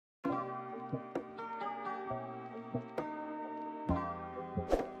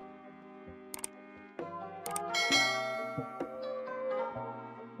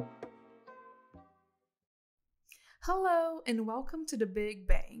Hello and welcome to the Big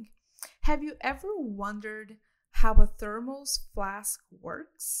Bang. Have you ever wondered how a thermos flask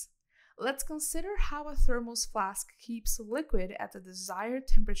works? Let's consider how a thermos flask keeps liquid at the desired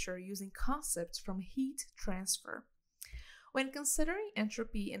temperature using concepts from heat transfer. When considering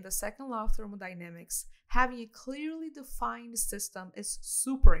entropy in the second law of thermodynamics, having a clearly defined system is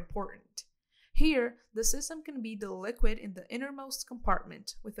super important. Here, the system can be the liquid in the innermost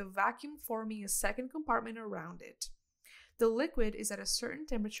compartment, with a vacuum forming a second compartment around it. The liquid is at a certain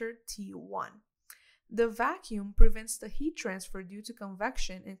temperature T1. The vacuum prevents the heat transfer due to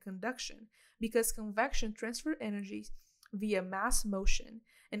convection and conduction, because convection transfers energy via mass motion,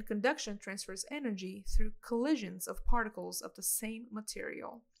 and conduction transfers energy through collisions of particles of the same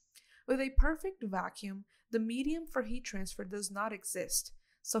material. With a perfect vacuum, the medium for heat transfer does not exist,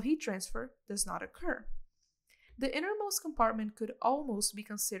 so heat transfer does not occur. The innermost compartment could almost be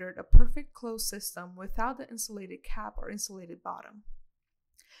considered a perfect closed system without the insulated cap or insulated bottom.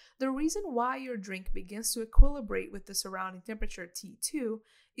 The reason why your drink begins to equilibrate with the surrounding temperature T2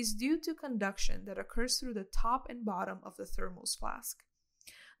 is due to conduction that occurs through the top and bottom of the thermos flask.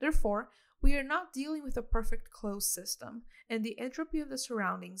 Therefore, we are not dealing with a perfect closed system, and the entropy of the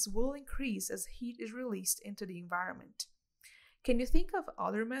surroundings will increase as heat is released into the environment. Can you think of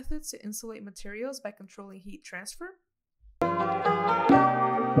other methods to insulate materials by controlling heat transfer?